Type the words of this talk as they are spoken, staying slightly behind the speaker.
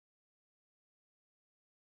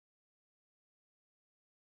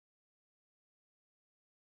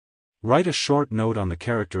Write a short note on the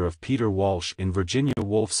character of Peter Walsh in Virginia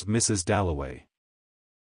Woolf's Mrs Dalloway.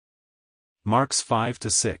 Marks 5 to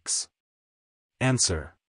 6.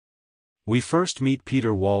 Answer. We first meet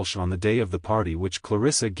Peter Walsh on the day of the party which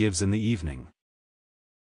Clarissa gives in the evening.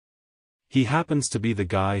 He happens to be the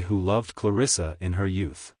guy who loved Clarissa in her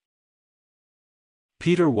youth.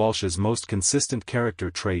 Peter Walsh's most consistent character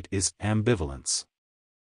trait is ambivalence.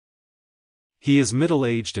 He is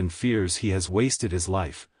middle-aged and fears he has wasted his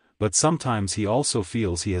life, but sometimes he also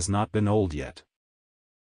feels he has not been old yet.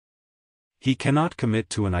 He cannot commit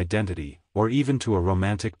to an identity, or even to a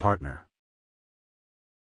romantic partner.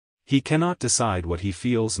 He cannot decide what he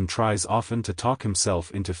feels and tries often to talk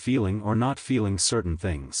himself into feeling or not feeling certain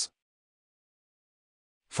things.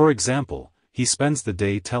 For example, he spends the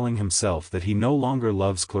day telling himself that he no longer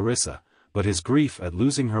loves Clarissa, but his grief at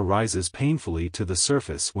losing her rises painfully to the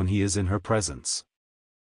surface when he is in her presence.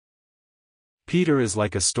 Peter is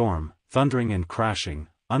like a storm, thundering and crashing,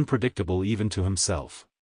 unpredictable even to himself.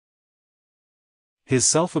 His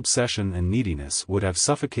self-obsession and neediness would have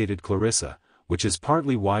suffocated Clarissa, which is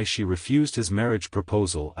partly why she refused his marriage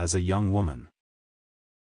proposal as a young woman.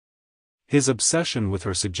 His obsession with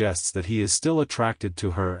her suggests that he is still attracted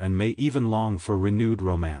to her and may even long for renewed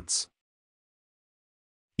romance.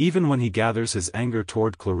 Even when he gathers his anger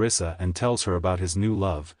toward Clarissa and tells her about his new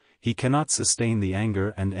love, he cannot sustain the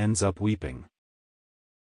anger and ends up weeping.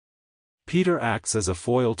 Peter acts as a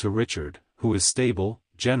foil to Richard, who is stable,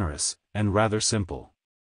 generous, and rather simple.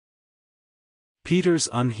 Peter's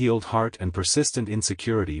unhealed heart and persistent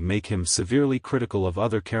insecurity make him severely critical of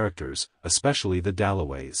other characters, especially the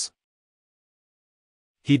Dalloways.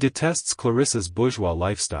 He detests Clarissa's bourgeois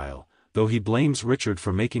lifestyle, though he blames Richard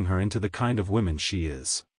for making her into the kind of woman she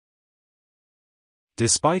is.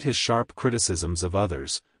 Despite his sharp criticisms of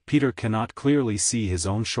others, Peter cannot clearly see his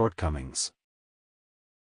own shortcomings.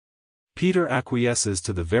 Peter acquiesces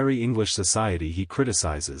to the very English society he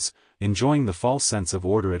criticizes, enjoying the false sense of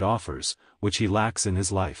order it offers, which he lacks in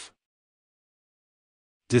his life.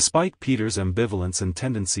 Despite Peter's ambivalence and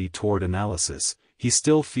tendency toward analysis, he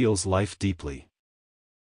still feels life deeply.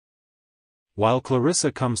 While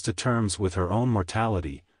Clarissa comes to terms with her own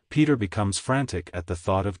mortality, Peter becomes frantic at the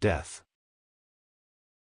thought of death.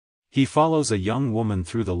 He follows a young woman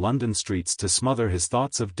through the London streets to smother his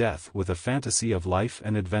thoughts of death with a fantasy of life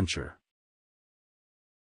and adventure.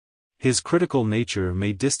 His critical nature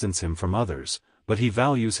may distance him from others, but he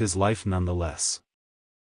values his life nonetheless.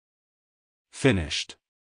 Finished.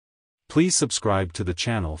 Please subscribe to the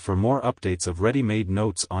channel for more updates of ready-made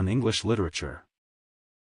notes on English literature.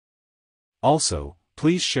 Also,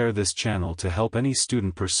 please share this channel to help any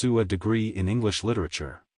student pursue a degree in English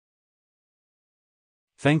literature.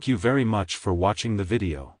 Thank you very much for watching the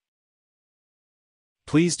video.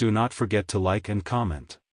 Please do not forget to like and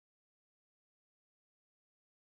comment.